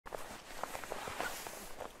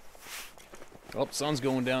Oh, sun's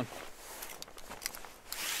going down.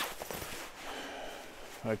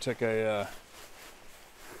 I took a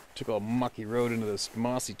mucky road into this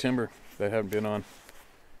mossy timber that I haven't been on.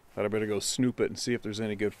 Thought I better go snoop it and see if there's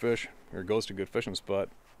any good fish, or goes to a good fishing spot.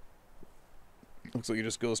 Looks like it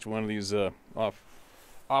just goes to one of these off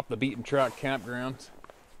the beaten track campgrounds.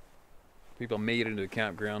 People made it into a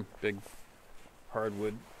campground, big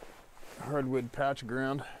hardwood patch of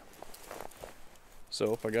ground.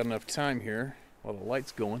 So if I got enough time here while the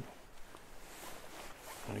light's going,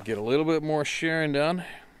 I'm gonna get a little bit more sharing done.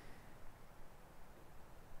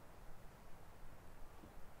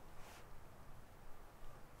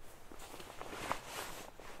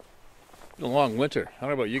 Been a long winter. I don't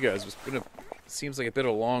know about you guys. Seems like a bit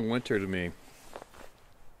of a long winter to me.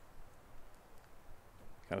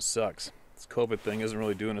 Kind of sucks. This COVID thing isn't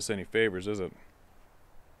really doing us any favors, is it?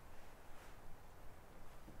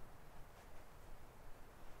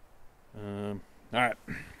 Alright.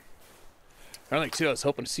 I think too, I was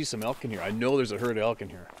hoping to see some elk in here. I know there's a herd of elk in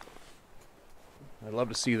here. I'd love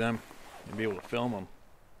to see them and be able to film them.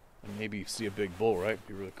 And maybe see a big bull, right? It'd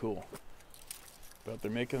be really cool. But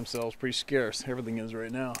they're making themselves pretty scarce. Everything is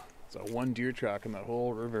right now. There's a one deer track in that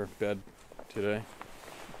whole river bed today.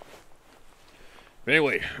 But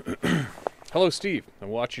anyway, hello Steve. I've been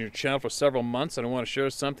watching your channel for several months and I want to share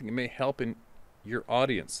something that may help in your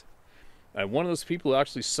audience. I'm one of those people who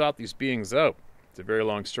actually sought these beings out. It's a very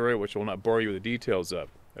long story which I will not bore you with the details of.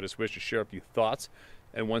 I just wish to share a few thoughts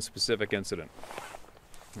and one specific incident.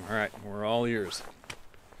 Alright, we're all ears.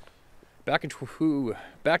 Back in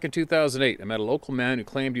 2008, I met a local man who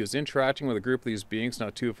claimed he was interacting with a group of these beings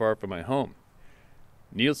not too far from my home.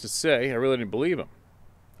 Needless to say, I really didn't believe him.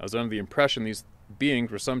 I was under the impression these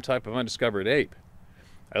beings were some type of undiscovered ape.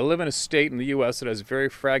 I live in a state in the U.S. that has very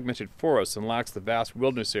fragmented forests and lacks the vast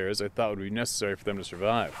wilderness areas I thought would be necessary for them to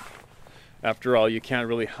survive. After all, you can't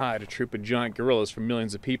really hide a troop of giant gorillas from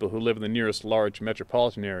millions of people who live in the nearest large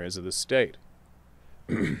metropolitan areas of this state.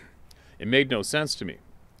 It made no sense to me.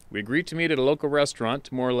 We agreed to meet at a local restaurant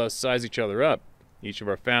to more or less size each other up. Each of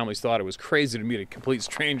our families thought it was crazy to meet a complete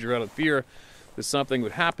stranger out of fear that something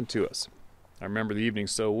would happen to us. I remember the evening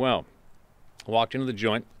so well. I walked into the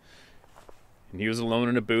joint, and he was alone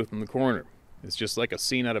in a booth in the corner. It's just like a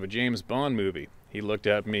scene out of a James Bond movie. He looked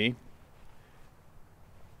at me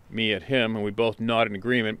at him, and we both nodded in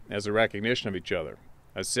agreement as a recognition of each other.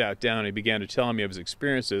 I sat down and he began to tell me of his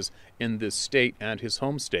experiences in this state and his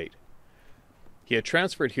home state. He had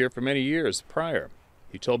transferred here for many years prior.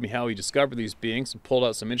 He told me how he discovered these beings and pulled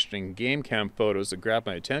out some interesting game cam photos that grabbed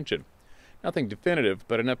my attention. Nothing definitive,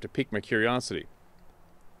 but enough to pique my curiosity.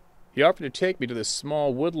 He offered to take me to this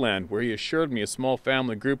small woodland where he assured me a small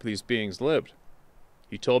family group of these beings lived.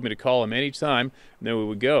 He told me to call him any time and then we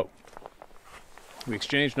would go. We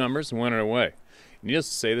exchanged numbers and went on our way. Needless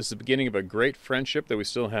to say, this is the beginning of a great friendship that we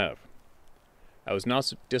still have. I was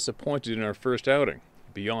not disappointed in our first outing.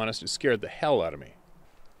 To be honest, it scared the hell out of me.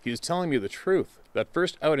 He was telling me the truth. That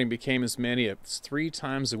first outing became as many as 3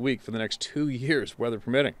 times a week for the next 2 years, weather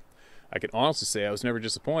permitting. I can honestly say I was never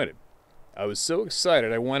disappointed. I was so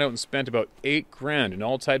excited I went out and spent about $8,000 in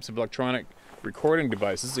all types of electronic recording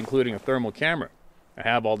devices, including a thermal camera. I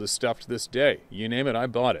have all this stuff to this day. You name it, I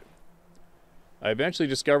bought it. I eventually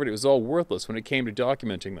discovered it was all worthless when it came to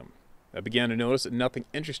documenting them. I began to notice that nothing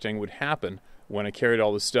interesting would happen when I carried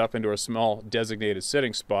all this stuff into a small designated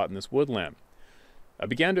sitting spot in this woodland. I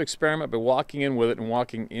began to experiment by walking in with it and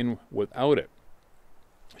walking in without it.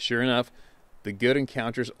 Sure enough, the good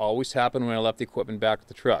encounters always happened when I left the equipment back at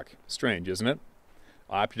the truck. Strange, isn't it?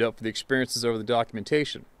 I opted out for the experiences over the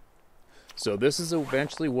documentation. So this is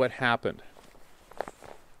eventually what happened.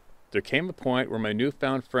 There came a point where my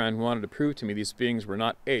newfound friend wanted to prove to me these beings were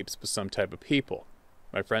not apes, but some type of people.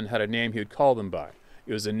 My friend had a name he would call them by.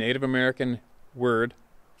 It was a Native American word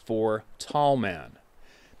for tall man.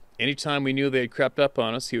 Anytime we knew they had crept up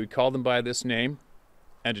on us, he would call them by this name,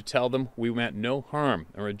 and to tell them we meant no harm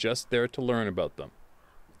and were just there to learn about them.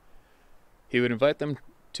 He would invite them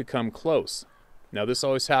to come close. Now this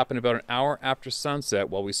always happened about an hour after sunset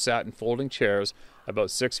while we sat in folding chairs about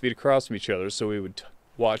 6 feet across from each other so we would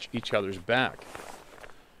watch each other's back.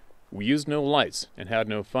 We used no lights and had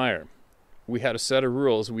no fire. We had a set of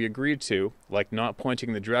rules we agreed to, like not pointing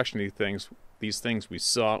in the direction of these things we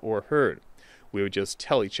saw or heard. We would just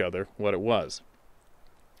tell each other what it was.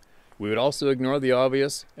 We would also ignore the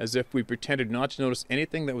obvious, as if we pretended not to notice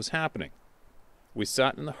anything that was happening. We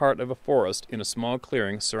sat in the heart of a forest in a small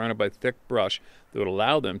clearing surrounded by thick brush that would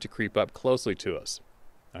allow them to creep up closely to us.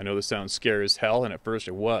 I know this sounds scary as hell, and at first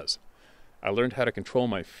it was. I learned how to control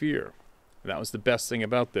my fear. And that was the best thing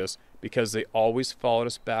about this, because they always followed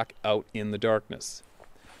us back out in the darkness.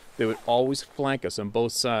 They would always flank us on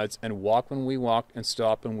both sides and walk when we walked and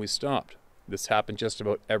stop when we stopped. This happened just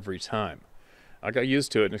about every time. I got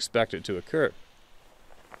used to it and expected it to occur.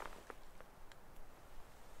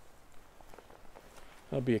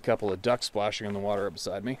 There'll be a couple of ducks splashing in the water up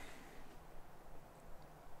beside me.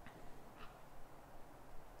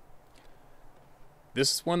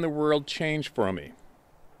 This is when the world changed for me.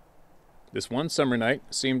 This one summer night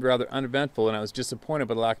seemed rather uneventful, and I was disappointed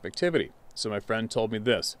by the lack of activity. So my friend told me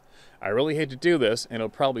this: I really hate to do this, and it'll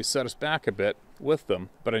probably set us back a bit with them,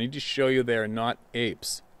 but I need to show you they are not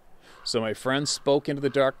apes. So my friend spoke into the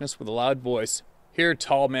darkness with a loud voice, "Here,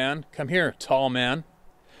 tall man, come here, tall man."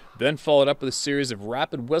 Then followed up with a series of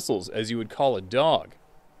rapid whistles, as you would call a dog.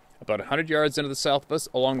 About 100 yards into the south of us,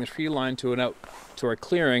 along the tree line to our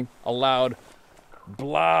clearing, a loud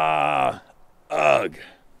blah, ugh,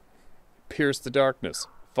 pierced the darkness,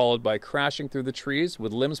 followed by crashing through the trees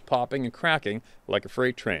with limbs popping and cracking like a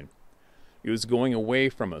freight train. It was going away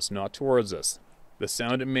from us, not towards us. The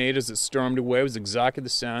sound it made as it stormed away was exactly the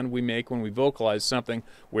sound we make when we vocalize something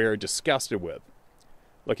we are disgusted with.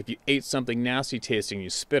 Like if you ate something nasty tasting and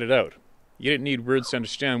you spit it out. You didn't need words to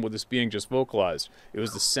understand what this being just vocalized. It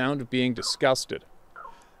was the sound of being disgusted.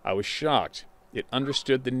 I was shocked. It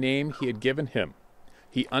understood the name he had given him.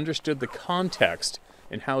 He understood the context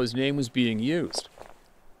and how his name was being used.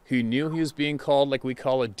 He knew he was being called like we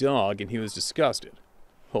call a dog, and he was disgusted.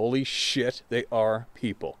 Holy shit, they are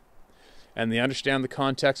people. And they understand the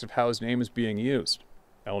context of how his name is being used.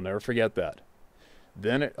 I will never forget that.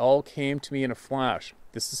 Then it all came to me in a flash.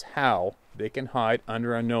 This is how they can hide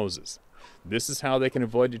under our noses. This is how they can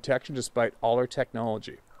avoid detection despite all our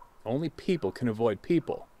technology. Only people can avoid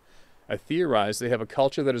people. I theorize they have a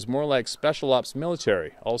culture that is more like special ops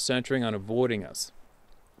military, all centering on avoiding us.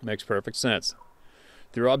 Makes perfect sense.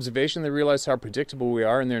 Through observation, they realize how predictable we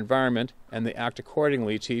are in their environment, and they act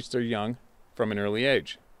accordingly to teach their young from an early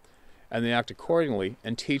age.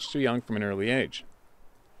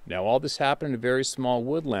 Now, all this happened in a very small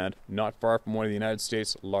woodland, not far from one of the United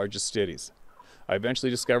States' largest cities. I eventually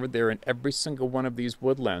discovered they are in every single one of these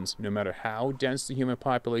woodlands, no matter how dense the human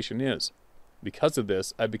population is. Because of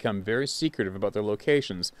this, I've become very secretive about their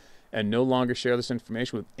locations, and no longer share this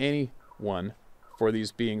information with anyone for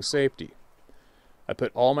these beings' safety. I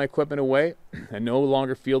put all my equipment away and no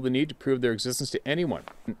longer feel the need to prove their existence to anyone.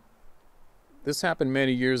 This happened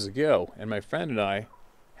many years ago, and my friend and I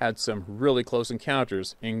had some really close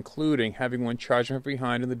encounters, including having one charge from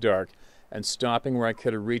behind in the dark and stopping where I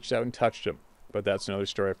could have reached out and touched him. But that's another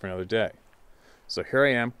story for another day. So here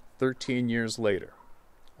I am, 13 years later.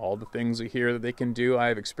 All the things I hear that they can do, I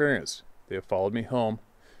have experienced. They have followed me home,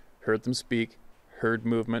 heard them speak, heard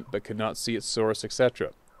movement, but could not see its source,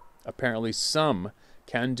 etc. Apparently some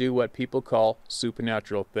can do what people call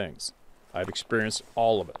supernatural things. I've experienced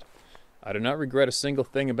all of it. I do not regret a single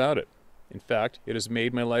thing about it. In fact, it has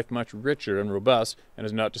made my life much richer and robust and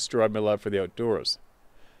has not destroyed my love for the outdoors.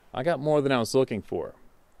 I got more than I was looking for.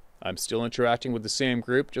 I'm still interacting with the same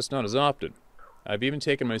group, just not as often. I've even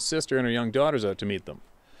taken my sister and her young daughters out to meet them.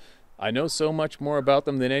 I know so much more about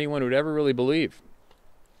them than anyone would ever really believe.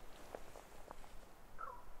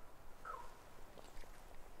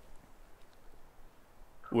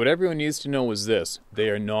 What everyone needs to know is this: they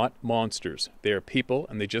are not monsters. They are people,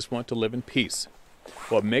 and they just want to live in peace.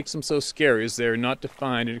 What makes them so scary is they are not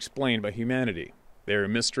defined and explained by humanity. They are a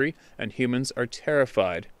mystery, and humans are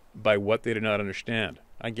terrified by what they do not understand.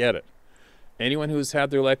 I get it. Anyone who has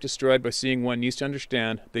had their life destroyed by seeing one needs to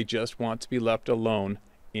understand they just want to be left alone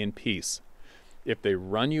in peace. If they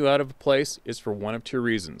run you out of a place, it's for one of two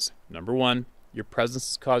reasons. Number one, your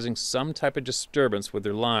presence is causing some type of disturbance with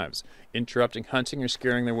their lives, interrupting hunting or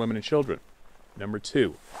scaring their women and children. Number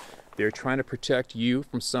two, they are trying to protect you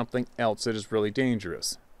from something else that is really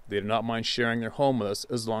dangerous. They do not mind sharing their home with us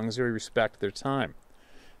as long as we respect their time.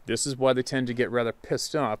 This is why they tend to get rather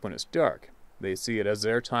pissed off when it's dark. They see it as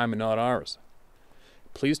their time and not ours.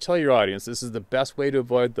 Please tell your audience this is the best way to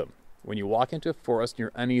avoid them. When you walk into a forest and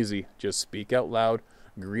you're uneasy, just speak out loud,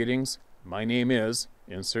 "Greetings, my name is,"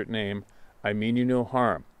 insert name. I mean you no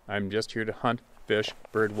harm. I'm just here to hunt, fish,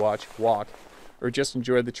 bird watch, walk, or just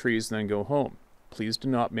enjoy the trees and then go home. Please do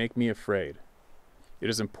not make me afraid. It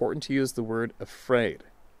is important to use the word afraid.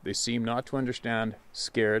 They seem not to understand,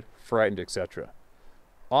 scared, frightened, etc.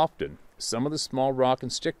 Often, some of the small rock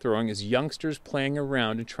and stick throwing is youngsters playing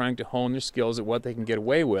around and trying to hone their skills at what they can get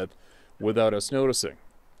away with without us noticing.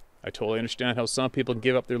 I totally understand how some people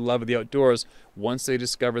give up their love of the outdoors once they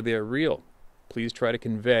discover they are real. Please try to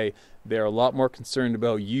convey they are a lot more concerned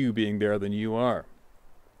about you being there than you are.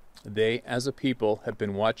 They, as a people, have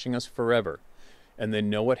been watching us forever, and they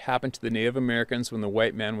know what happened to the Native Americans when the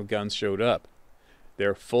white man with guns showed up. They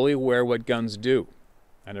are fully aware what guns do.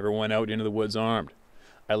 I never went out into the woods armed.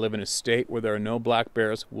 I live in a state where there are no black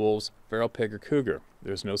bears, wolves, feral pig, or cougar.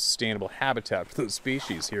 There's no sustainable habitat for those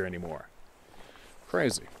species here anymore.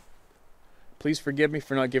 Crazy. Please forgive me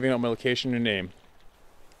for not giving out my location and name.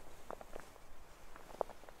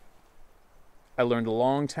 I learned a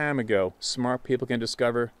long time ago, smart people can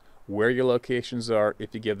discover where your locations are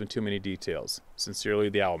if you give them too many details. Sincerely,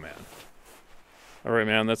 the Owl Man. All right,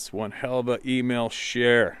 man, that's one hell of a email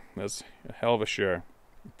share. That's a hell of a share.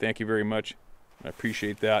 Thank you very much. I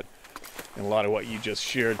appreciate that. And a lot of what you just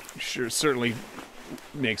shared certainly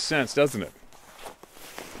makes sense, doesn't it?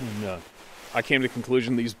 And, I came to the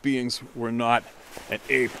conclusion these beings were not an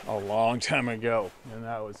ape a long time ago, and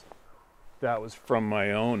that was from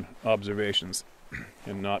my own observations,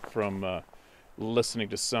 and not from listening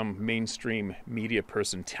to some mainstream media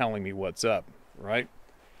person telling me what's up, right?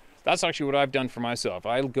 That's actually what I've done for myself.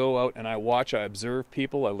 I go out and I watch, I observe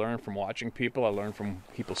people, I learn from watching people, I learn from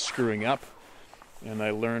people screwing up, and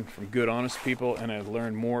I learn from good, honest people, and I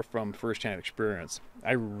learn more from first-hand experience.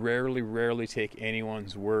 I rarely take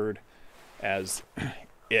anyone's word as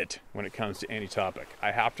it when it comes to any topic.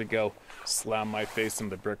 I have to go slam my face on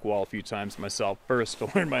the brick wall a few times myself first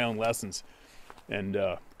to learn my own lessons and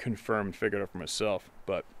confirm and figure it out for myself.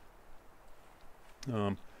 But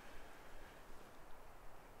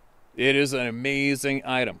it is an amazing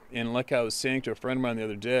item. And like I was saying to a friend of mine the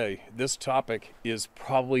other day, this topic is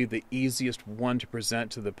probably the easiest one to present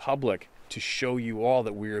to the public to show you all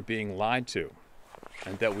that we are being lied to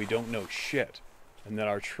and that we don't know shit and that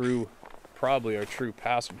probably our true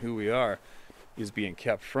past and who we are is being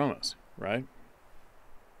kept from us, right?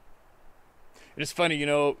 It's funny, you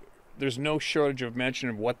know, there's no shortage of mention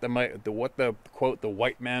of what the quote the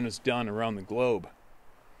white man has done around the globe.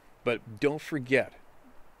 But don't forget,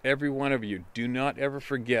 every one of you, do not ever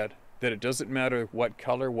forget that it doesn't matter what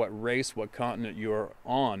color, what race, what continent you're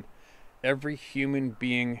on. Every human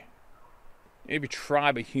being, every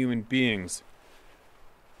tribe of human beings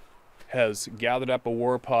has gathered up a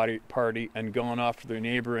war party and gone off to their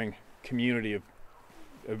neighboring community of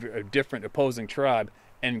a different opposing tribe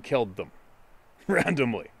and killed them.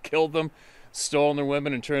 Randomly. Killed them, stolen their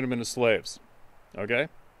women, and turned them into slaves. Okay?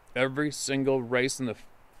 Every single race on the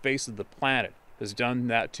face of the planet has done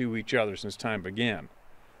that to each other since time began.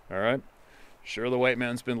 Alright? Sure, the white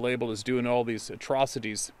man's been labeled as doing all these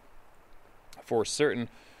atrocities for certain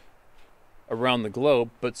around the globe,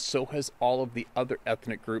 but so has all of the other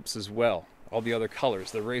ethnic groups as well. All the other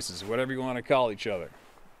colors, the races, whatever you want to call each other.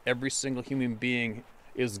 Every single human being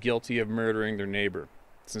is guilty of murdering their neighbor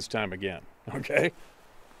since time began. Okay?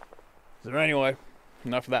 So anyway,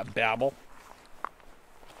 enough of that babble.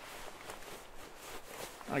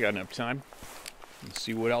 I got enough time. Let's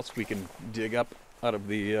see what else we can dig up out of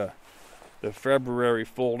the February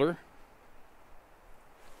folder.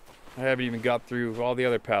 I haven't even got through all the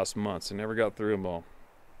other past months. I never got through them all.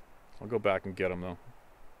 I'll go back and get them though.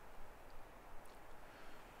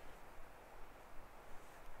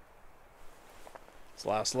 It's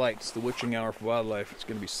last light. It's the witching hour for wildlife. It's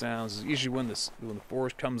going to be sounds. It's usually when the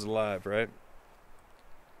forest comes alive, right?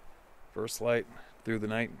 First light through the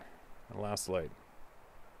night, and last light.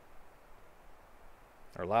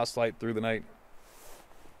 Or last light through the night,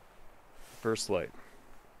 first light.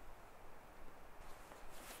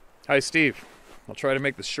 Hi, Steve. I'll try to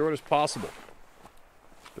make this short as possible.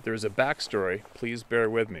 But there is a backstory. Please bear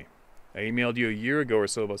with me. I emailed you a year ago or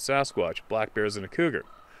so about Sasquatch, black bears, and a cougar,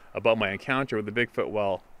 about my encounter with the Bigfoot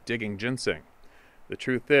while digging ginseng. The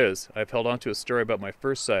truth is, I've held on to a story about my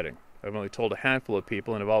first sighting. I've only told a handful of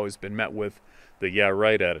people and have always been met with the yeah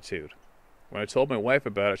right attitude. When I told my wife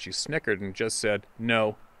about it, she snickered and just said,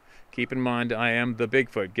 no. Keep in mind, I am the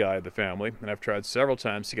Bigfoot guy of the family, and I've tried several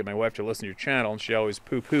times to get my wife to listen to your channel, and she always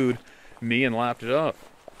poo-pooed me and laughed it off.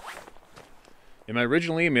 In my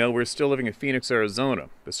original email, we're still living in Phoenix, Arizona.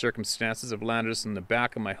 The circumstances have landed us in the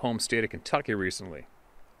back of my home state of Kentucky recently.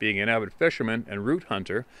 Being an avid fisherman and root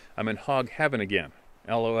hunter, I'm in hog heaven again.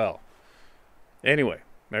 LOL. Anyway,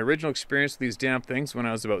 my original experience with these damn things when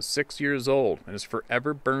I was about 6 years old, and is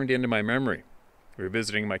forever burned into my memory. We were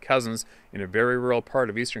visiting my cousins in a very rural part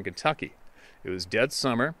of eastern Kentucky. It was dead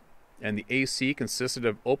summer, and the AC consisted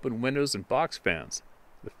of open windows and box fans.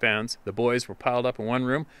 The boys were piled up in one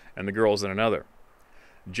room, and the girls in another.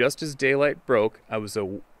 Just as daylight broke, I was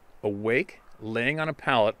awake, laying on a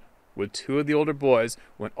pallet with two of the older boys,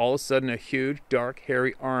 when all of a sudden a huge, dark,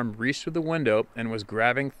 hairy arm reached through the window and was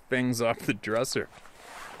grabbing things off the dresser.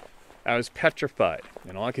 I was petrified,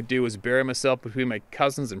 and all I could do was bury myself between my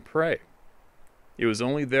cousins and pray. It was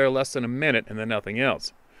only there less than a minute and then nothing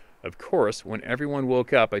else. Of course, when everyone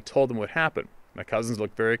woke up, I told them what happened. My cousins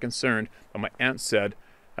looked very concerned, but my aunt said,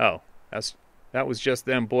 "Oh, that was just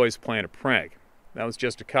them boys playing a prank. That was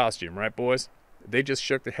just a costume, right, boys?" They just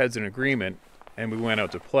shook their heads in agreement, and we went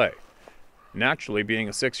out to play. Naturally, being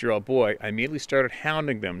a 6-year-old boy, I immediately started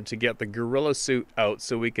hounding them to get the gorilla suit out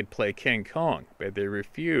so we could play King Kong, but they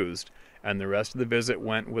refused, and the rest of the visit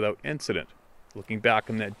went without incident. Looking back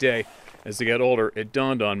on that day, as I got older, it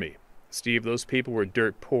dawned on me. Steve, those people were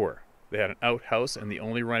dirt poor. They had an outhouse, and the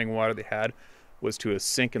only running water they had was to a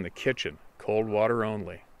sink in the kitchen, cold water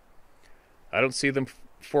only. I don't see them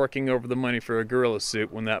forking over the money for a gorilla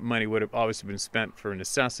suit when that money would have obviously been spent for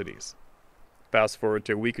necessities. Fast forward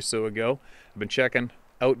to a week or so ago, I've been checking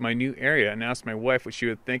out my new area and asked my wife what she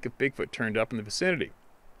would think if Bigfoot turned up in the vicinity.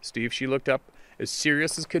 Steve, she looked up as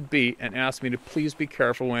serious as could be and asked me to please be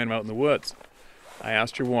careful when I'm out in the woods. I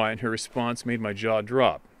asked her why, and her response made my jaw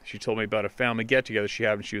drop. She told me about a family get-together she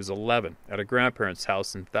had when she was 11 at a grandparents'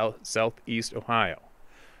 house in southeast Ohio.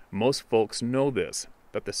 Most folks know this,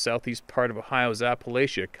 but the southeast part of Ohio is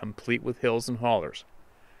Appalachia, complete with hills and hollers.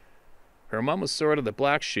 Her mom was sort of the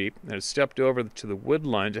black sheep and had stepped over to the wood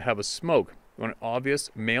line to have a smoke when an obvious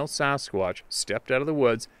male Sasquatch stepped out of the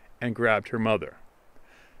woods and grabbed her mother.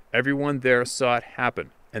 Everyone there saw it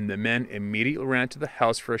happen, and the men immediately ran to the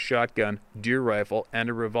house for a shotgun, deer rifle, and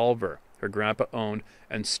a revolver her grandpa owned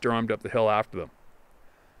and stormed up the hill after them.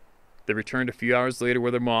 They returned a few hours later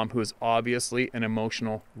with her mom, who was obviously an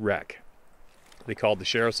emotional wreck. They called the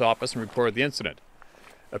sheriff's office and reported the incident.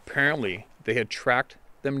 Apparently, they had tracked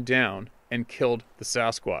them down and killed the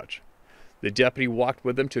Sasquatch. The deputy walked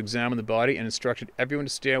with them to examine the body and instructed everyone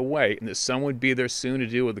to stay away and that someone would be there soon to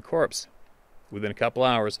deal with the corpse. Within a couple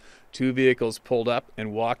hours, 2 vehicles pulled up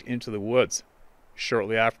and walked into the woods.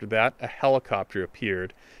 Shortly after that, a helicopter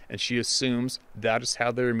appeared, and she assumes that is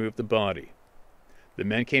how they removed the body. The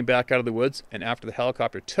men came back out of the woods, and after the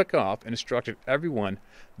helicopter took off and instructed everyone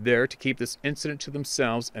there to keep this incident to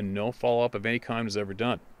themselves and no follow-up of any kind was ever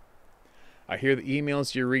done. I hear the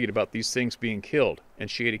emails you read about these things being killed, and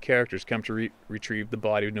shady characters come to retrieve the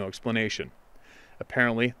body with no explanation.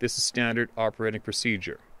 Apparently, this is standard operating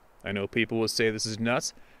procedure. I know people will say this is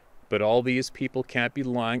nuts, but all these people can't be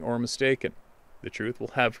lying or mistaken. The truth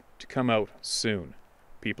will have to come out soon.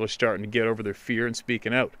 People are starting to get over their fear and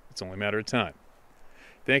speaking out. It's only a matter of time.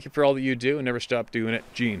 Thank you for all that you do, and never stop doing it,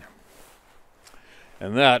 Gene.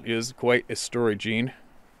 And that is quite a story, Gene.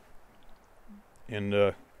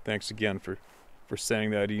 And thanks again for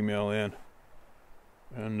sending that email in.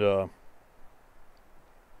 And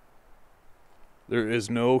there is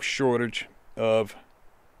no shortage of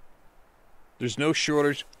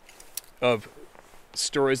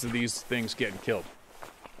stories of these things getting killed.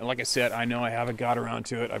 And like I said, I know I haven't got around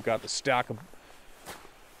to it. I've got the stack of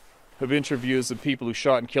interviews of people who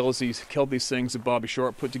shot and killed these things that Bobby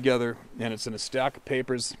Short put together, and it's in a stack of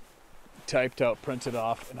papers, typed out, printed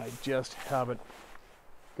off, and I just haven't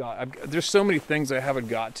got. There's so many things I haven't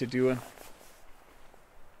got to doing.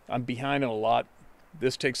 I'm behind on a lot.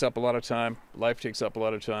 This takes up a lot of time. Life takes up a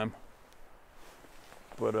lot of time.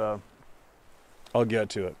 But I'll get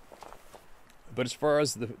to it. But as far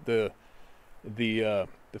as the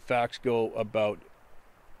facts go about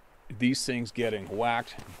these things getting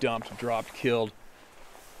whacked, dumped, dropped, killed,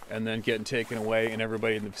 and then getting taken away, and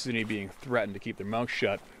everybody in the vicinity being threatened to keep their mouth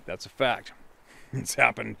shut, that's a fact. It's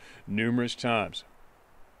happened numerous times.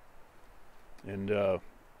 And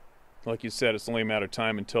like you said, it's only a matter of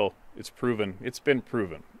time until it's proven. It's been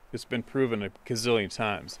proven. It's been proven a gazillion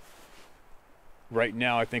times. Right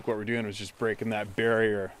now, I think what we're doing is just breaking that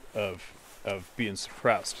barrier of being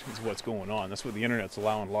suppressed is what's going on. That's what the internet's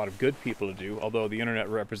allowing a lot of good people to do, although the internet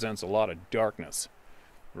represents a lot of darkness,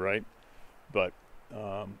 right? But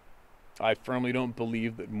I firmly don't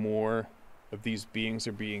believe that more of these beings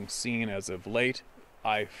are being seen as of late.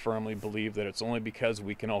 I firmly believe that it's only because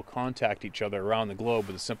we can all contact each other around the globe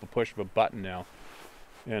with a simple push of a button now,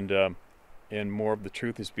 and more of the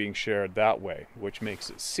truth is being shared that way, which makes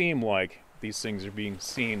it seem like these things are being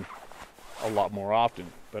seen a lot more often,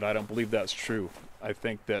 but I don't believe that's true. I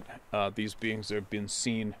think that these beings have been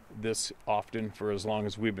seen this often for as long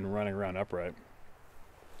as we've been running around upright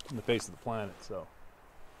on the face of the planet. So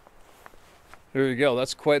there you go.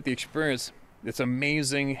 That's quite the experience. It's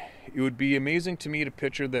amazing. It would be amazing to me to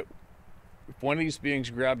picture that if one of these beings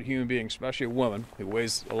grabbed a human being, especially a woman who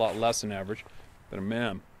weighs a lot less than average than a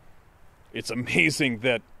man, it's amazing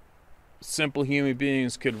that simple human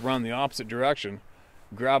beings could run the opposite direction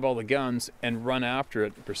grab all the guns and run after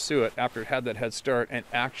it, pursue it after it had that head start, and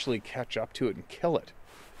actually catch up to it and kill it.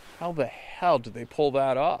 How the hell did they pull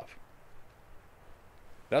that off?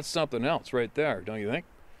 That's something else right there, don't you think?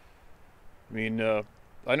 I mean,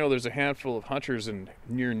 I know there's a handful of hunters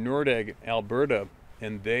near Nordegg, Alberta,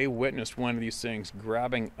 and they witnessed one of these things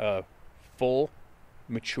grabbing a full,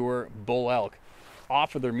 mature bull elk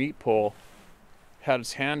off of their meat pole, had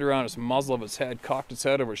its hand around its muzzle of its head, cocked its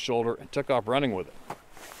head over its shoulder, and took off running with it.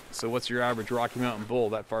 So what's your average Rocky Mountain bull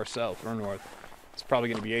that far south or north? It's probably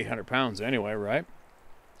going to be 800 pounds anyway, right?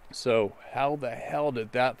 So how the hell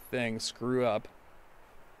did that thing screw up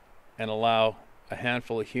and allow a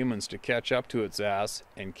handful of humans to catch up to its ass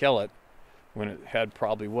and kill it when it had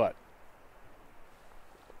probably what?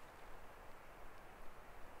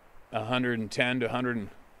 110 to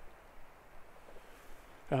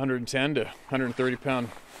 130 pound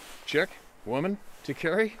chick, woman to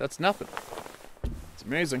carry? That's nothing. It's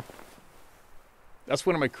amazing. That's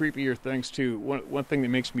one of my creepier things too. One thing that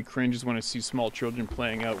makes me cringe is when I see small children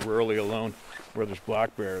playing out rurally alone where there's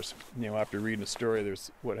black bears. You know, after reading a story, there's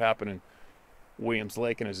what happened in Williams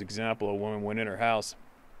Lake, and as example, a woman went in her house,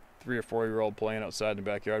 3 or 4 year old playing outside in the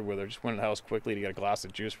backyard with her, just went in the house quickly to get a glass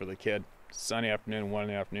of juice for the kid. Sunny afternoon, 1 in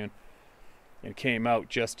the afternoon, and came out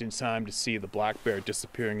just in time to see the black bear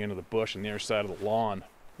disappearing into the bush on the other side of the lawn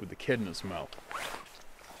with the kid in his mouth.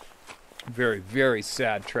 Very, very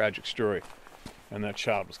sad, tragic story. And that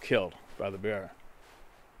child was killed by the bear.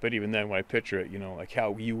 But even then, when I picture it, you know, like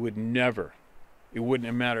how you would never, it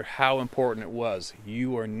wouldn't matter how important it was,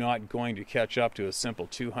 you are not going to catch up to a simple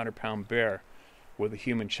 200-pound bear with a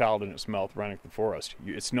human child in its mouth running through the forest.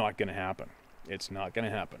 It's not going to happen. It's not going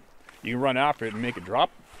to happen. You can run after it and make it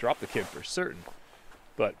drop the kid for certain.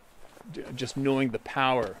 But just knowing the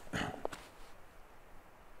power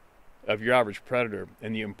of your average predator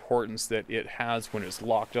and the importance that it has when it's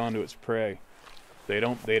locked onto its prey, they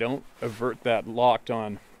don't avert that locked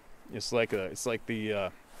on. It's like a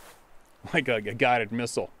guided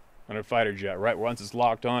missile on a fighter jet, right? Once it's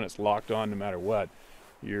locked on no matter what.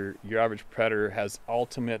 Your average predator has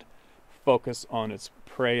ultimate focus on its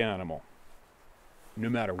prey animal, no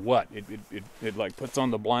matter what. It like puts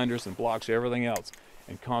on the blinders and blocks everything else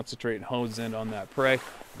and concentrates and hones in on that prey,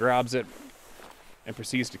 grabs it, and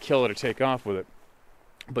proceeds to kill it or take off with it.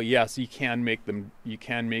 But yes, you can make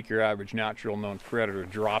your average natural known predator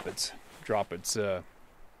drop its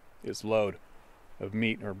load of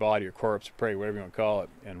meat or body or corpse or prey, whatever you want to call it,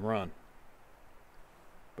 and run.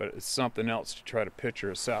 But it's something else to try to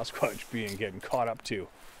picture a Sasquatch being getting caught up to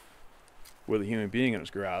with a human being in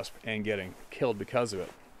its grasp and getting killed because of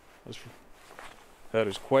it. That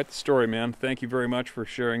is quite the story, man. Thank you very much for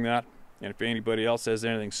sharing that. And if anybody else has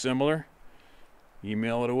anything similar,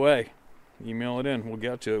 email it away. Email it in. We'll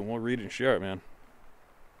get to it and we'll read it and share it, man.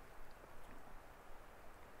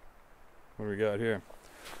 What do we got here?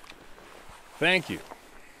 Thank you.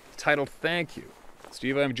 Titled Thank You.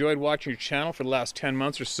 Steve, I've enjoyed watching your channel for the last 10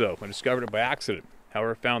 months or so. I discovered it by accident.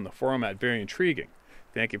 However, I found the format very intriguing.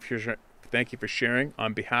 Thank you for sharing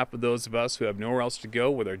on behalf of those of us who have nowhere else to go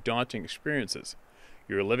with our daunting experiences.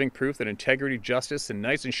 You're a living proof that integrity, justice, and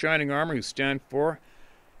knights in shining armor who stand for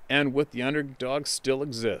and with the underdog still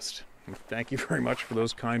exist. And thank you very much for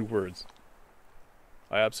those kind words.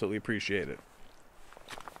 I absolutely appreciate it.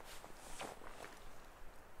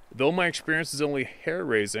 Though my experience is only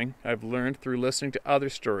hair-raising, I've learned through listening to other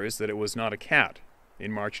stories that it was not a cat.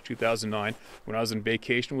 In March 2009, when I was on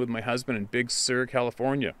vacation with my husband in Big Sur,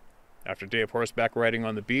 California. After a day of horseback riding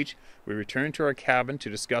on the beach, we returned to our cabin to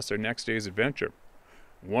discuss our next day's adventure.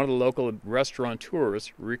 One of the local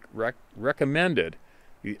restaurateurs recommended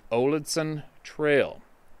the Olidson Trail,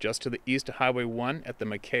 just to the east of Highway 1 at the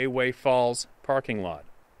McKay Falls parking lot.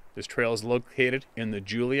 This trail is located in the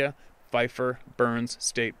Julia Pfeiffer Burns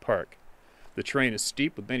State Park. The terrain is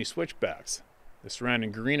steep with many switchbacks. The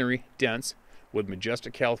surrounding greenery dense, with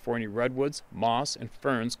majestic California redwoods, moss, and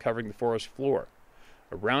ferns covering the forest floor.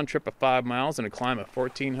 A round trip of 5 miles and a climb of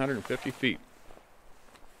 1,450 feet.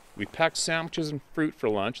 We packed sandwiches and fruit for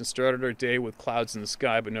lunch and started our day with clouds in the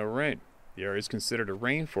sky but no rain. The area is considered a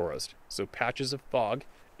rainforest, so patches of fog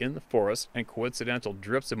in the forest and coincidental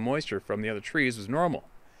drips of moisture from the other trees was normal.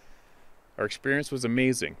 Our experience was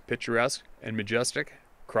amazing, picturesque, and majestic,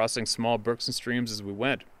 crossing small brooks and streams as we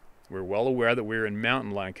went. We were well aware that we were in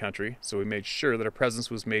mountain lion country, so we made sure that our presence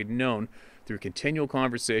was made known through continual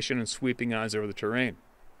conversation and sweeping eyes over the terrain.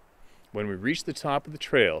 When we reached the top of the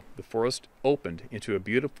trail, the forest opened into a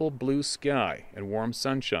beautiful blue sky and warm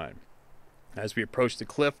sunshine. As we approached the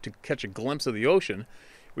cliff to catch a glimpse of the ocean,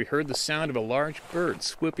 we heard the sound of a large bird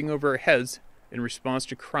swooping over our heads in response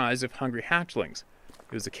to cries of hungry hatchlings.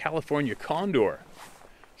 It was a California condor.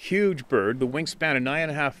 Huge bird, the wingspan of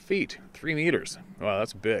 9.5 feet, 3 meters. Wow,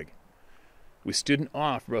 that's big. We stood in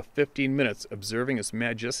awe for about 15 minutes, observing His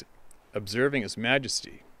Majesty.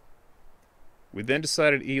 We then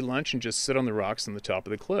decided to eat lunch and just sit on the rocks on the top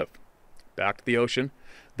of the cliff. Back to the ocean,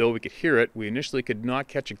 though we could hear it, we initially could not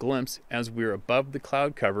catch a glimpse as we were above the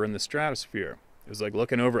cloud cover in the stratosphere. It was like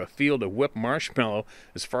looking over a field of whipped marshmallow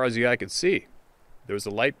as far as the eye could see. There was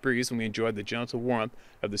a light breeze and we enjoyed the gentle warmth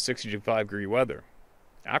of the 65-degree weather.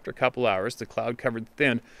 After a couple hours, the cloud covered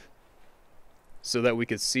thinned so that we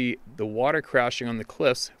could see the water crashing on the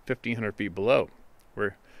cliffs 1,500 feet below,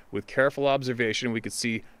 where with careful observation we could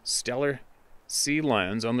see stellar sea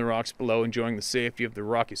lions on the rocks below enjoying the safety of the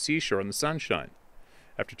rocky seashore in the sunshine.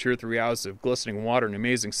 After 2 or 3 hours of glistening water and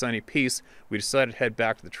amazing sunny peace, we decided to head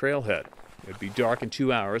back to the trailhead. It would be dark in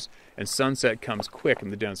 2 hours, and sunset comes quick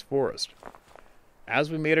in the dense forest. As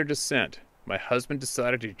we made our descent, my husband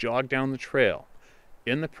decided to jog down the trail.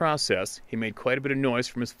 In the process, he made quite a bit of noise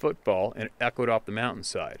from his footfall and it echoed off the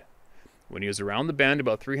mountainside. When he was around the bend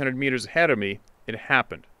about 300 meters ahead of me, it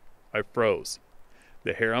happened. I froze.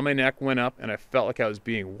 The hair on my neck went up and I felt like I was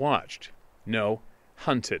being watched. No,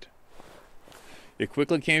 hunted. It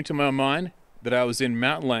quickly came to my mind that I was in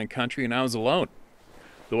mountain lion country and I was alone.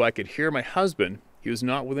 Though I could hear my husband, he was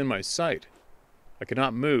not within my sight. I could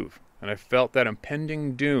not move, and I felt that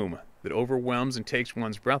impending doom that overwhelms and takes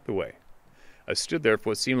one's breath away. I stood there for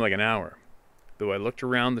what seemed like an hour. Though I looked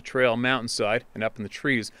around the trail mountainside and up in the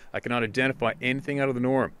trees, I could not identify anything out of the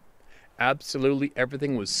norm. Absolutely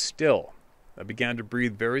everything was still. I began to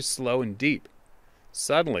breathe very slow and deep.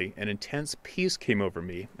 Suddenly, an intense peace came over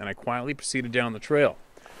me, and I quietly proceeded down the trail.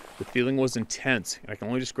 The feeling was intense, and I can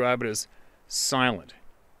only describe it as silent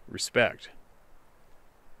respect.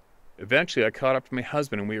 Eventually, I caught up to my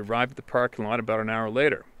husband, and we arrived at the parking lot about an hour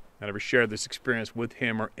later. I never shared this experience with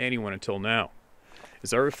him or anyone until now.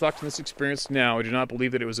 As I reflect on this experience now, I do not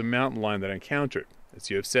believe that it was a mountain lion that I encountered. As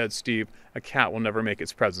you have said, Steve, a cat will never make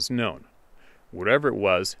its presence known. Whatever it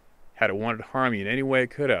was, had it wanted to harm you in any way it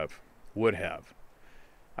could have, would have.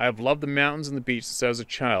 I have loved the mountains and the beach since I was a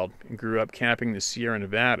child and grew up camping in the Sierra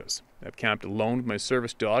Nevadas. I've camped alone with my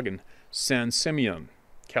service dog in San Simeon,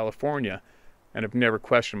 California, and have never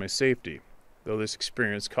questioned my safety, though this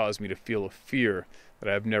experience caused me to feel a fear that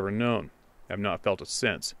I have never known. I have not felt it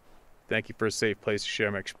since. Thank you for a safe place to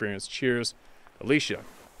share my experience. Cheers, Alicia.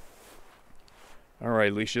 All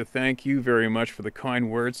right, Alicia, thank you very much for the kind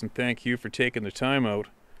words, and thank you for taking the time out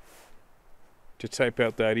to type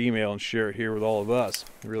out that email and share it here with all of us.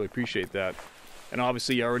 I really appreciate that. And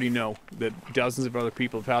obviously, you already know that dozens of other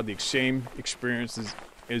people have had the same experiences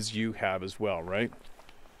as you have as well, right?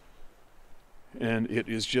 And it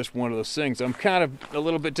is just one of those things. I'm kind of a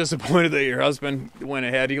little bit disappointed that your husband went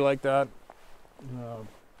ahead of you like that.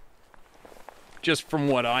 Just from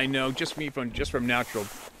what I know, just from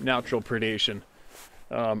natural predation,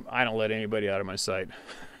 I don't let anybody out of my sight.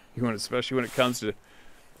 Especially when it comes to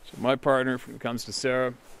my partner, when it comes to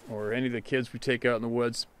Sarah, or any of the kids we take out in the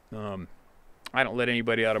woods. I don't let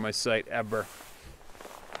anybody out of my sight ever.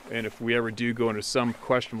 And if we ever do go into some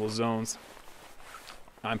questionable zones,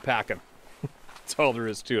 I'm packing. That's all there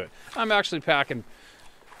is to it. I'm actually packing,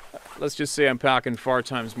 let's just say I'm packing 4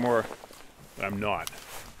 times more, but I'm not.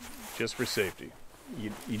 Just for safety.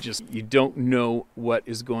 You don't know what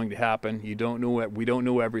is going to happen. We don't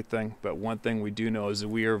know everything, but one thing we do know is that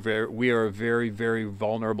we are a very, very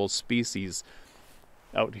vulnerable species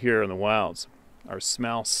out here in the wilds. Our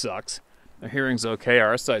smell sucks. Our hearing's okay.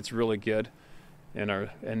 Our eyesight's really good,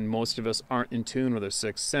 and most of us aren't in tune with our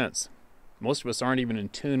sixth sense. Most of us aren't even in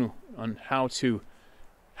tune on how to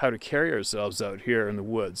carry ourselves out here in the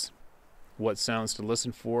woods. What sounds to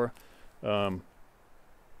listen for.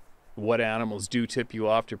 What animals do tip you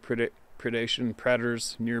off to predation,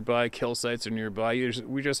 predators nearby, kill sites are nearby.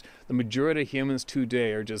 The majority of humans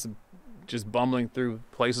today are just bumbling through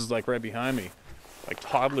places like right behind me, like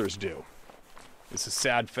toddlers do. It's a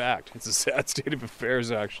sad fact. It's a sad state of affairs,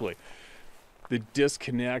 actually. The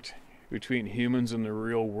disconnect between humans and the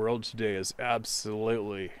real world today is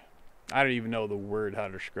absolutely, I don't even know the word how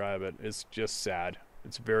to describe it. It's just sad.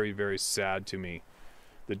 It's very, very sad to me.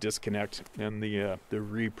 The disconnect and the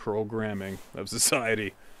reprogramming of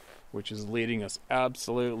society, which is leading us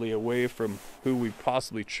absolutely away from who we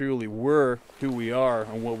possibly truly were, who we are,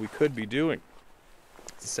 and what we could be doing.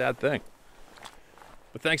 It's a sad thing.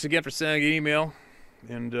 But thanks again for sending an email,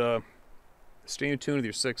 and stay in tune with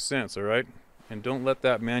your sixth sense, all right? And don't let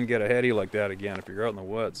that man get ahead of you like that again if you're out in the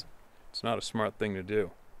woods. It's not a smart thing to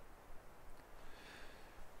do.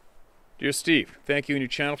 Dear Steve, thank you and your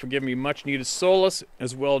channel for giving me much needed solace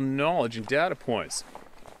as well as knowledge and data points.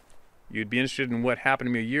 you'd be interested in what happened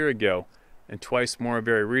to me a year ago, and twice more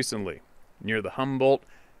very recently, near the Humboldt,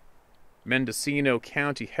 Mendocino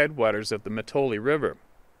County headwaters of the Matoli River.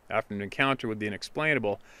 After an encounter with the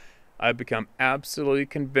inexplainable, I've become absolutely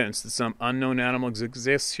convinced that some unknown animal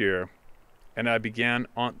exists here, and I began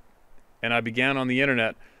on the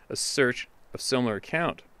internet a search of similar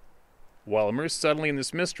account. While immersed suddenly in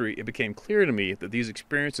this mystery, it became clear to me that these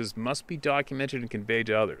experiences must be documented and conveyed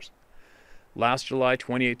to others. Last July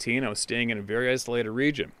 2018, I was staying in a very isolated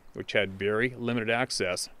region, which had very limited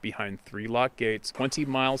access, behind 3 lock gates 20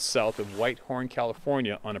 miles south of Whitehorn,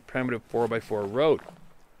 California, on a primitive 4x4 road.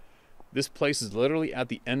 This place is literally at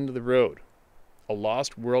the end of the road, a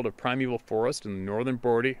lost world of primeval forest in the northern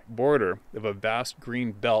border of a vast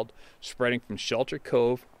green belt spreading from Shelter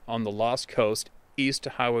Cove on the Lost Coast east to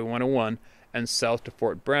Highway 101 and south to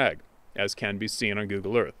Fort Bragg, as can be seen on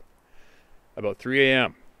Google Earth. About 3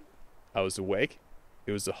 a.m., I was awake.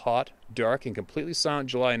 It was a hot, dark, and completely silent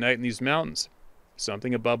July night in these mountains.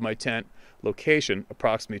 Something above my tent location,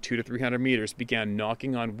 approximately 200 to 300 meters, began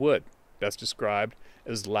knocking on wood, best described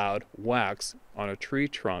as loud whacks on a tree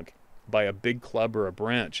trunk by a big club or a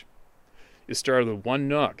branch. It started with one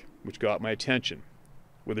knock, which got my attention.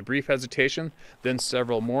 With a brief hesitation, then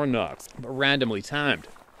several more knocks, but randomly timed.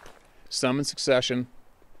 Some in succession,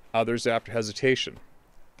 others after hesitation.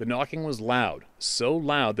 The knocking was loud, so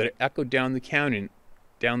loud that it echoed down the canyon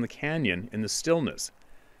in the stillness.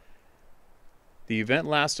 The event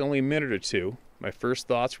lasted only a minute or two. My first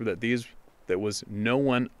thoughts were that there was no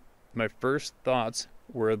one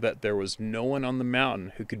on the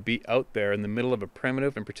mountain who could be out there in the middle of a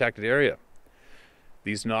primitive and protected area.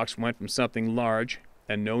 These knocks went from something large,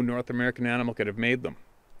 and no North American animal could have made them.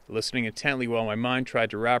 Listening intently while my mind tried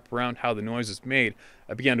to wrap around how the noise was made,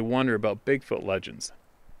 I began to wonder about Bigfoot legends.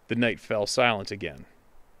 The night fell silent again.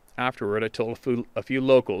 Afterward, I told a few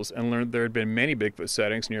locals and learned there had been many Bigfoot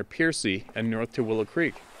sightings near Piercy and north to Willow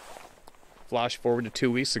Creek. Flash forward to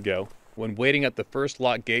 2 weeks ago, when waiting at the first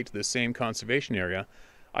lock gate to the same conservation area,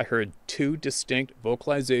 I heard 2 distinct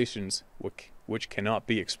vocalizations which cannot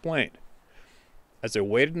be explained. As I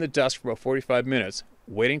waited in the dusk for about 45 minutes,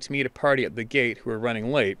 waiting to meet a party at the gate who were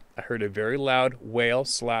running late, I heard a very loud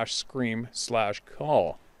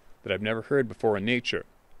wail/scream/call that I've never heard before in nature.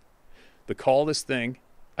 The call of this thing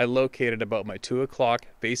I located about my 2 o'clock,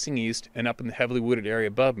 facing east and up in the heavily wooded area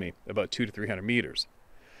above me, about 200 to 300 meters.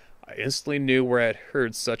 I instantly knew where I had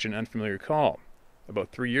heard such an unfamiliar call.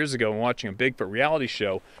 About 3 years ago, when watching a Bigfoot reality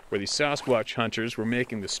show where the Sasquatch hunters were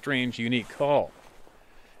making the strange, unique call.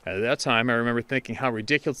 At that time, I remember thinking how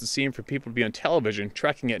ridiculous it seemed for people to be on television,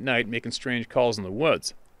 trekking at night, making strange calls in the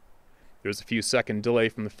woods. There was a few second delay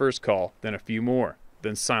from the first call, then a few more,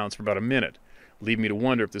 then silence for about a minute, leaving me to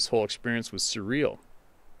wonder if this whole experience was surreal.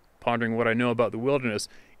 Pondering what I know about the wilderness,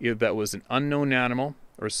 either that was an unknown animal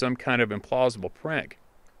or some kind of implausible prank.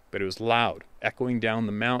 But it was loud, echoing down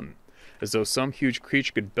the mountain, as though some huge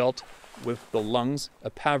creature could belt with the lungs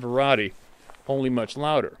of Pavarotti, only much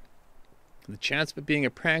louder. The chance of it being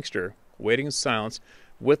a prankster, waiting in silence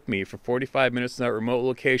with me for 45 minutes in that remote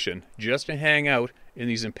location, just to hang out in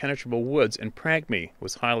these impenetrable woods and prank me,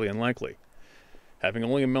 was highly unlikely. Having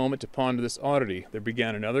only a moment to ponder this oddity, there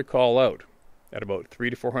began another call out, at about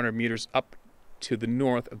 300 to 400 meters up to the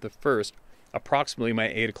north of the first, approximately my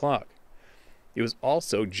 8 o'clock. It was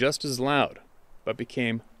also just as loud, but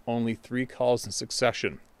became only 3 calls in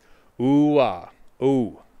succession. Ooh-ah,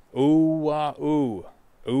 ooh, ooh-ah, ooh,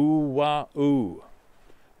 ooh-ah, ooh,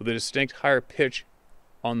 with a distinct higher pitch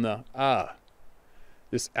on the ah.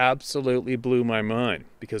 This absolutely blew my mind,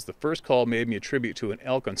 because the first call made me attribute to an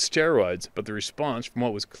elk on steroids, but the response from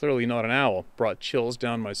what was clearly not an owl brought chills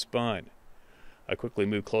down my spine. I quickly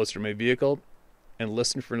moved closer to my vehicle and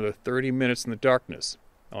listened for another 30 minutes in the darkness.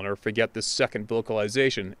 I'll never forget this second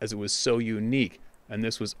vocalization, as it was so unique, and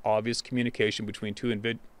this was obvious communication between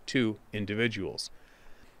two individuals,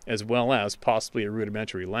 as well as possibly a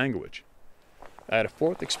rudimentary language. I had a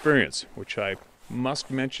fourth experience, which I must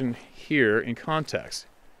mention here in context,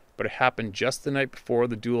 but it happened just the night before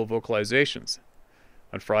the dual vocalizations.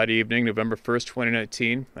 On Friday evening, November 1st,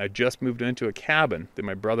 2019, I had just moved into a cabin that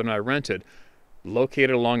my brother and I rented,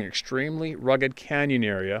 located along an extremely rugged canyon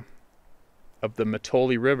area of the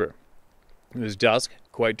Matoli River. It was dusk,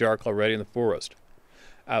 quite dark already in the forest.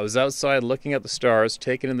 I was outside looking at the stars,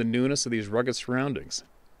 taking in the newness of these rugged surroundings.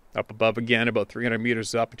 Up above again, about 300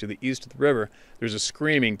 meters up and to the east of the river, there's a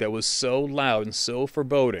screaming that was so loud and so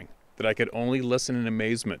foreboding that I could only listen in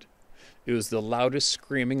amazement. It was the loudest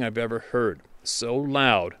screaming I've ever heard, so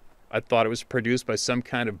loud I thought it was produced by some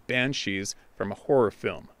kind of banshees from a horror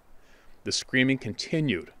film. The screaming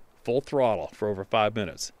continued, full throttle, for over 5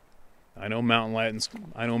 minutes. I know mountain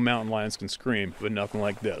lions can scream, but nothing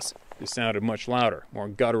like this. They sounded much louder, more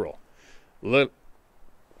guttural.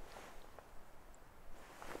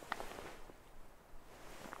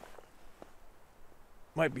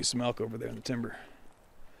 Might be some elk over there in the timber.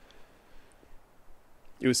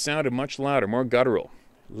 It sounded much louder, more guttural,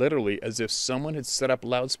 literally as if someone had set up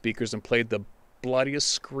loudspeakers and played the bloodiest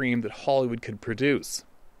scream that Hollywood could produce.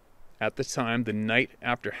 At the time, the night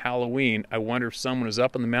after Halloween, I wondered if someone was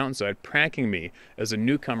up on the mountainside pranking me as a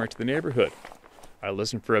newcomer to the neighborhood. I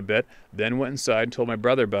listened for a bit, then went inside and told my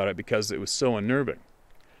brother about it because it was so unnerving.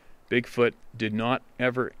 Bigfoot did not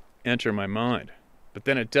ever enter my mind. But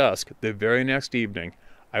then at dusk, the very next evening,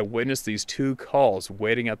 I witnessed these two calls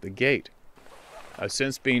waiting at the gate. I've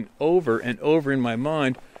since been over and over in my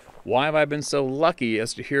mind, why have I been so lucky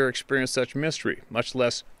as to hear or experience such mystery, much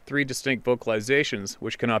less 3 distinct vocalizations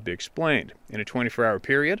which cannot be explained, in a 24-hour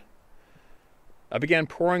period? I began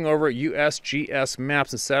poring over USGS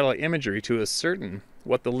maps and satellite imagery to ascertain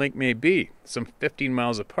what the link may be, some 15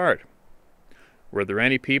 miles apart. Were there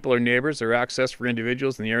any people or neighbors or access for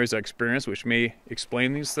individuals in the areas I experienced which may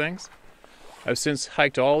explain these things? I've since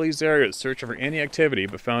hiked all these areas searching for any activity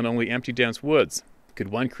but found only empty dense woods. Could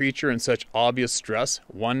one creature in such obvious stress,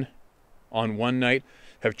 on one night,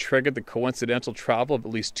 have triggered the coincidental travel of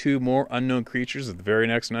at least 2 more unknown creatures the very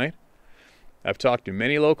next night? I've talked to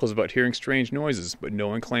many locals about hearing strange noises, but no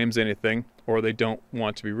one claims anything, or they don't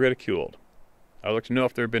want to be ridiculed. I'd like to know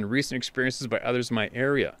if there have been recent experiences by others in my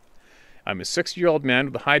area. I'm a 60-year-old man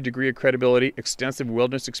with a high degree of credibility, extensive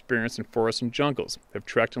wilderness experience in forests and jungles. I've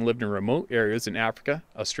trekked and lived in remote areas in Africa,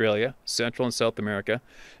 Australia, Central and South America,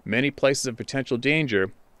 many places of potential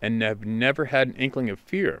danger, and have never had an inkling of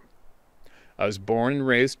fear. I was born and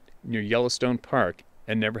raised near Yellowstone Park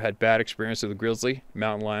and never had bad experiences with grizzly,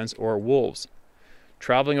 mountain lions, or wolves.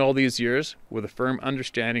 Traveling all these years with a firm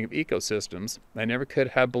understanding of ecosystems, I never could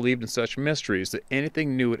have believed in such mysteries that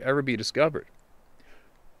anything new would ever be discovered.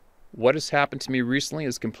 What has happened to me recently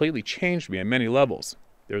has completely changed me on many levels.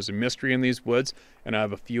 There's a mystery in these woods, and I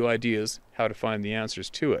have a few ideas how to find the answers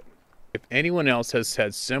to it. If anyone else has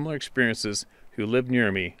had similar experiences who live near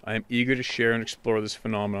me, I am eager to share and explore this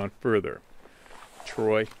phenomenon further.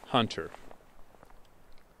 Troy Hunter.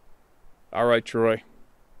 All right, Troy.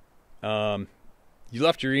 You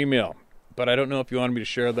left your email, but I don't know if you wanted me to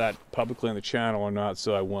share that publicly on the channel or not,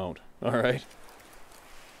 so I won't. All right?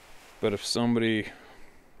 But if somebody...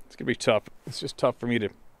 It's going to be tough. It's just tough for me to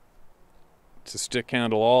stick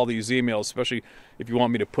handle all these emails, especially if you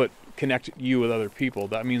want me to connect you with other people.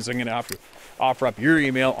 That means I'm going to have to offer up your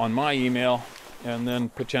email on my email and then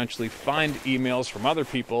potentially find emails from other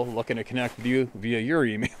people looking to connect with you via your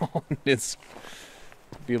email. It's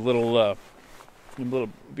be a little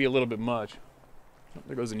bit much.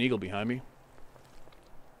 There goes an eagle behind me.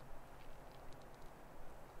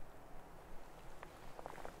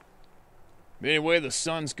 Anyway, the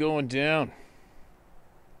sun's going down.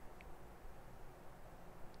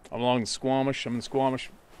 I'm along the Squamish. I'm in the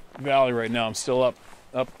Squamish Valley right now. I'm still up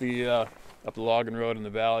the logging road in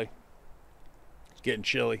the valley. It's getting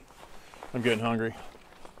chilly. I'm getting hungry.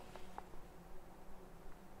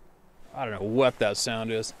 I don't know what that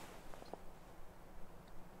sound is.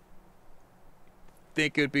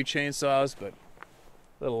 Think it would be chainsaws, but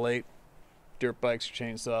a little late. Dirt bikes,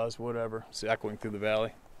 chainsaws, whatever. It's echoing through the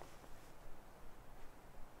valley.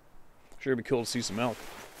 Sure, it'd be cool to see some elk.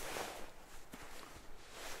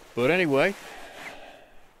 But anyway,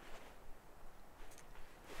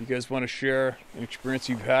 you guys want to share an experience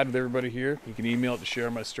you've had with everybody here, you can email it to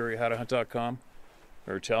sharemystory@howtohunt.com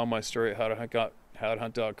or tell my story at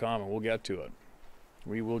howtohunt.com, and we'll get to it.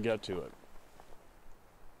 We will get to it.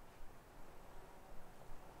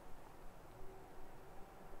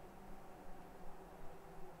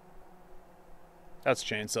 That's a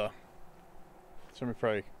chainsaw. Somebody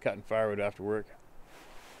probably cutting firewood after work.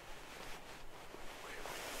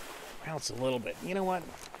 Well, it's a little bit. You know what?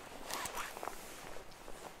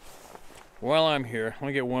 While I'm here, I want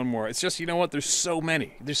to get one more. It's just, you know what? There's so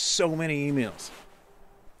many. There's so many emails.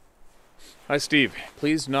 Hi, Steve.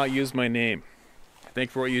 Please not use my name. Thank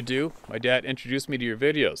you for what you do. My dad introduced me to your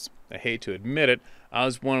videos. I hate to admit it. I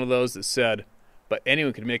was one of those that said, but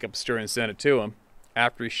anyone could make up a story and send it to him.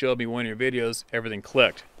 After he showed me one of your videos, everything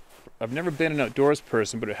clicked. I've never been an outdoors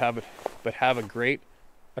person, but have a great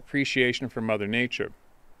appreciation for Mother Nature.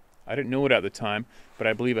 I didn't know it at the time, but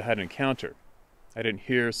I believe I had an encounter. I didn't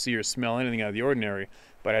hear, see, or smell anything out of the ordinary,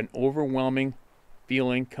 but I had an overwhelming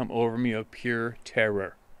feeling come over me of pure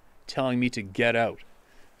terror, telling me to get out.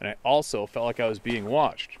 And I also felt like I was being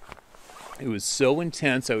watched. It was so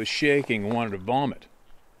intense I was shaking and wanted to vomit.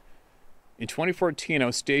 In 2014, I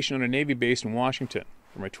was stationed on a Navy base in Washington.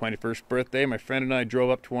 For my 21st birthday, my friend and I drove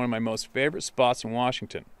up to one of my most favorite spots in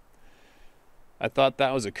Washington. I thought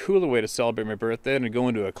that was a cooler way to celebrate my birthday than to go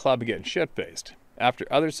into a club and get shit-faced. After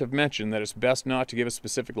others have mentioned that it's best not to give a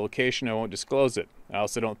specific location, I won't disclose it. I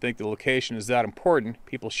also don't think the location is that important.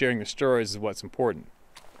 People sharing their stories is what's important.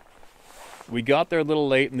 We got there a little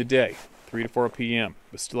late in the day, 3 to 4 p.m.,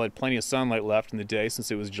 but still had plenty of sunlight left in the day since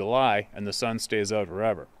it was July and the sun stays out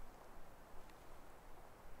forever.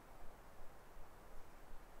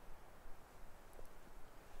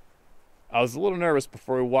 I was a little nervous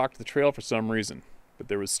before we walked the trail for some reason, but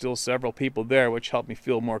there was still several people there, which helped me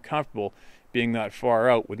feel more comfortable being that far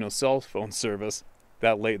out with no cell phone service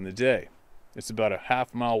that late in the day. It's about a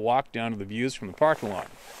half-mile walk down to the views from the parking lot.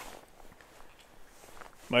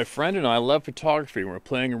 My friend and I love photography and we're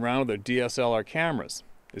playing around with our DSLR cameras.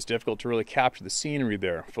 It's difficult to really capture the scenery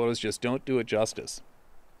there. Photos just don't do it justice.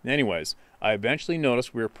 Anyways, I eventually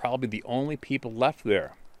noticed we were probably the only people left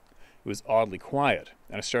there. It was oddly quiet,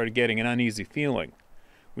 and I started getting an uneasy feeling.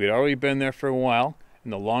 We had already been there for a while,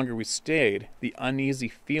 and the longer we stayed, the uneasy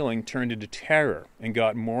feeling turned into terror and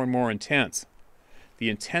got more and more intense. The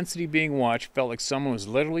intensity being watched felt like someone was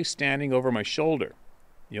literally standing over my shoulder.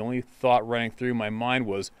 The only thought running through my mind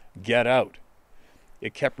was, "Get out."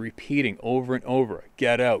 It kept repeating over and over,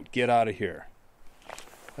 "Get out, get out of here."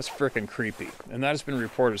 That's frickin' creepy, and that has been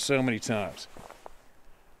reported so many times.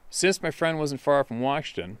 Since my friend wasn't far from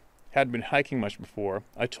Washington, hadn't been hiking much before,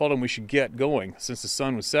 I told him we should get going since the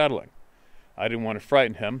sun was settling. I didn't want to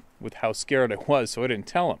frighten him with how scared I was, so I didn't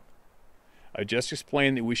tell him. I just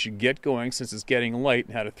explained that we should get going since it's getting late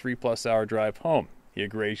and had a 3+ hour drive home. He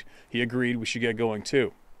agreed we should get going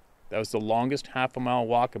too. That was the longest half-a-mile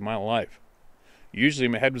walk of my life. Usually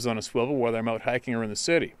my head was on a swivel whether I'm out hiking or in the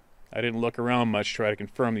city. I didn't look around much to try to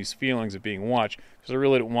confirm these feelings of being watched because I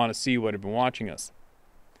really didn't want to see what had been watching us.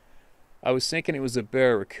 I was thinking it was a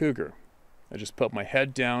bear or a cougar. I just put my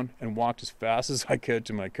head down and walked as fast as I could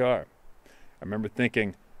to my car. I remember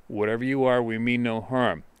thinking, whatever you are, we mean no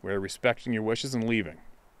harm. We are respecting your wishes and leaving.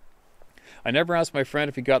 I never asked my friend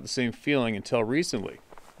if he got the same feeling until recently.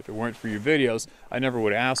 If it weren't for your videos, I never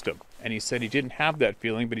would have asked him. And he said he didn't have that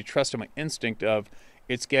feeling, but he trusted my instinct of,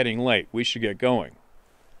 it's getting late, we should get going.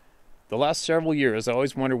 The last several years, I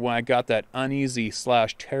always wondered why I got that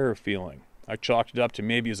uneasy/terror feeling. I chalked it up to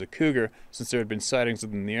maybe as a cougar since there had been sightings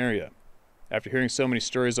within the area. After hearing so many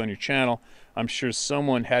stories on your channel, I'm sure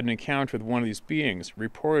someone had an encounter with one of these beings,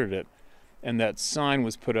 reported it, and that sign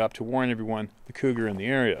was put up to warn everyone the cougar in the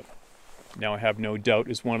area. Now I have no doubt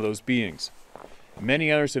is one of those beings.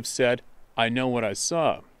 Many others have said, I know what I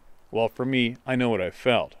saw. Well, for me, I know what I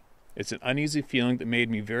felt. It's an uneasy feeling that made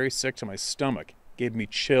me very sick to my stomach, gave me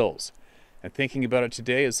chills, and thinking about it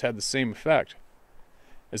today has had the same effect.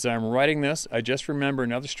 As I'm writing this, I just remember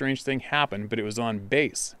another strange thing happened, but it was on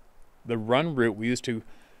base. The run route we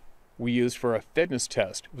used for a fitness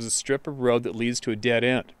test was a strip of road that leads to a dead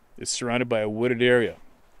end. It's surrounded by a wooded area.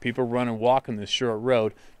 People run and walk on this short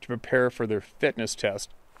road to prepare for their fitness test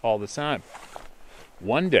all the time.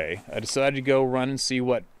 One day, I decided to go run and see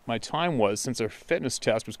what my time was since our fitness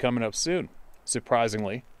test was coming up soon.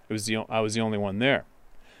 Surprisingly, I was the only one there.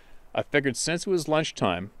 I figured since it was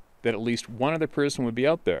lunchtime that at least one other person would be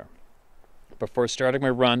out there. Before starting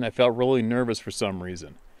my run, I felt really nervous for some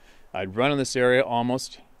reason. I'd run in this area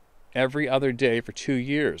almost every other day for 2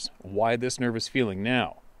 years. Why this nervous feeling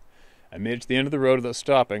now? I made it to the end of the road without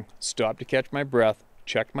stopping, stopped to catch my breath,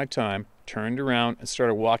 checked my time, turned around, and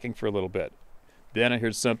started walking for a little bit. Then I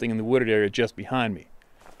heard something in the wooded area just behind me.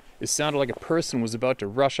 It sounded like a person was about to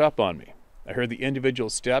rush up on me. I heard the individual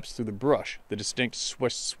steps through the brush, the distinct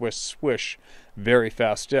swish, swish, swish, very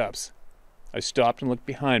fast steps. I stopped and looked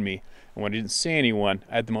behind me, and when I didn't see anyone,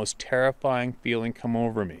 I had the most terrifying feeling come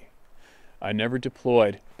over me. I never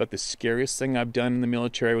deployed, but the scariest thing I've done in the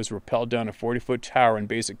military was rappel down a 40-foot tower in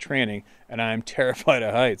basic training, and I am terrified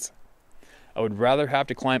of heights. I would rather have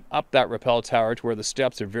to climb up that rappel tower to where the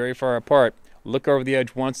steps are very far apart, look over the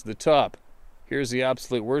edge once at the top. Here's the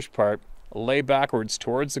absolute worst part. Lay backwards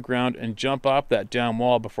towards the ground and jump off that down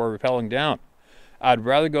wall before rappelling down. I'd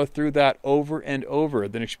rather go through that over and over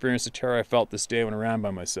than experience the terror I felt this day when I ran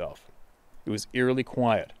by myself. It was eerily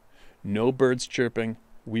quiet. No birds chirping.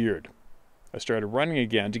 Weird. I started running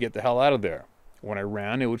again to get the hell out of there. When I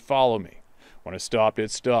ran, it would follow me. When I stopped,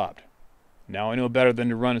 it stopped. Now I know better than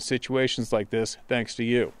to run in situations like this, thanks to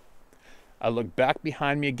you. I looked back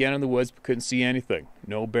behind me again in the woods but couldn't see anything.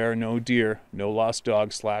 No bear, no deer, no lost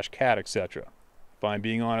dog/cat, etc. If I'm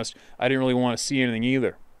being honest, I didn't really want to see anything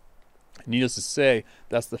either. Needless to say,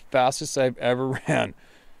 that's the fastest I've ever ran.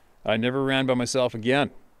 I never ran by myself again.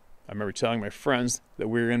 I remember telling my friends that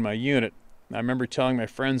we were in my unit. I remember telling my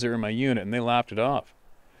friends they were in my unit, and they laughed it off.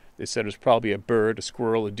 They said it was probably a bird, a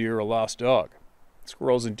squirrel, a deer, or a lost dog.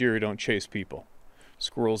 Squirrels and deer don't chase people.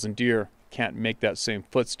 Squirrels and deer can't make that same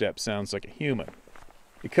footstep sounds like a human.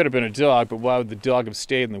 It could have been a dog, but why would the dog have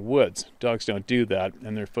stayed in the woods? Dogs don't do that,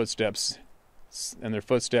 and their footsteps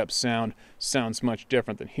sounds much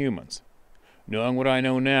different than humans. Knowing what I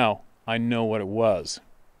know now, I know what it was.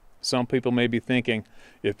 Some people may be thinking,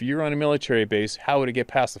 if you're on a military base, how would it get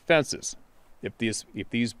past the fences? If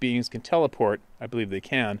these beings can teleport, I believe they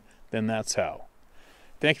can, then that's how.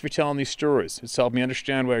 Thank you for telling these stories. It's helped me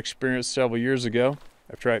understand what I experienced several years ago.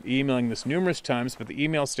 I've tried emailing this numerous times, but the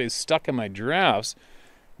email stays stuck in my drafts,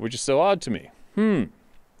 which is so odd to me.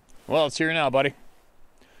 Well, it's here now, buddy.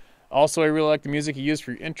 Also, I really like the music you used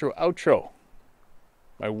for your intro-outro.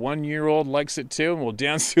 My 1-year-old likes it too, and will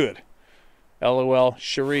dance to it. LOL,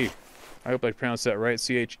 Cherie. I hope I pronounced that right.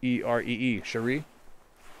 Cheree. Cherie?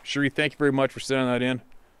 Cherie, thank you very much for sending that in.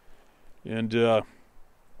 And,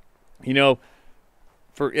 you know,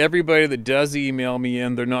 for everybody that does email me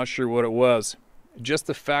in, they're not sure what it was. Just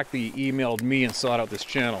the fact that you emailed me and sought out this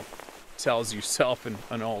channel tells yourself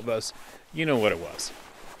and all of us, you know what it was.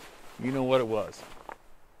 You know what it was.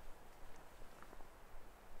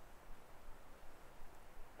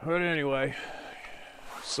 But anyway,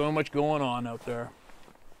 so much going on out there.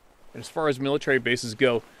 And as far as military bases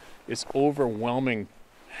go, it's overwhelming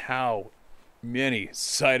how many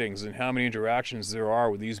sightings and how many interactions there are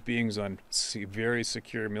with these beings on very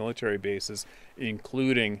secure military bases,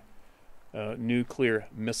 including nuclear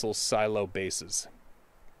missile silo bases.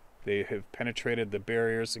 They have penetrated the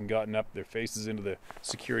barriers and gotten up their faces into the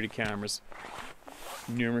security cameras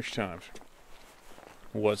numerous times.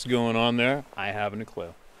 What's going on there? I haven't a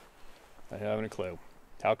clue. I haven't a clue.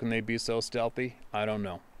 How can they be so stealthy? I don't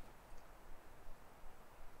know.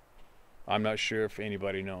 I'm not sure if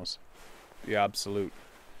anybody knows the absolute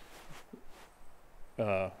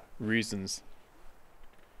reasons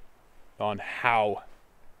on how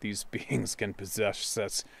these beings can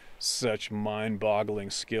possess such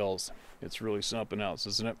mind-boggling skills. It's really something else,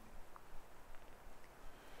 isn't it?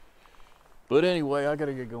 But anyway, I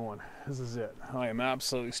gotta get going. This is it. I am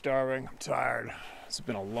absolutely starving. I'm tired. It's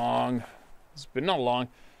been not long,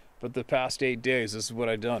 but the past 8 days, this is what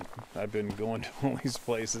I've done. I've been going to all these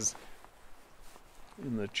places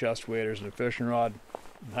in the chest waders and the fishing rod,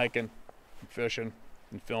 and hiking, and fishing,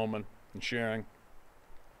 and filming, and sharing.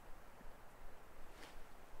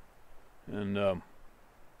 And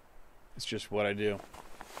it's just what I do.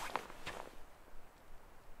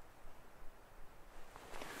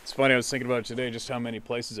 It's funny, I was thinking about it today, just how many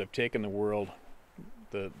places I've taken the world.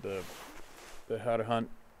 The How to Hunt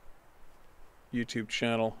YouTube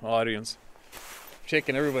channel audience. I've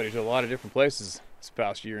taken everybody to a lot of different places this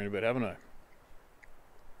past year and a bit, haven't I?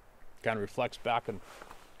 Kind of reflects back, and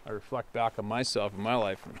I reflect back on myself and my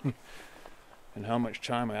life and how much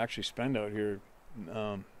time I actually spend out here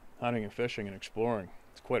hunting and fishing and exploring.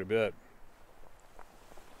 It's quite a bit.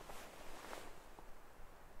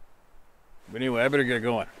 But anyway, I better get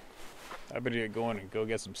going. I better get going and go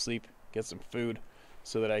get some sleep, get some food,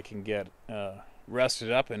 so that I can get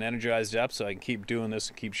rested up and energized up so I can keep doing this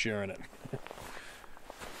and keep sharing it.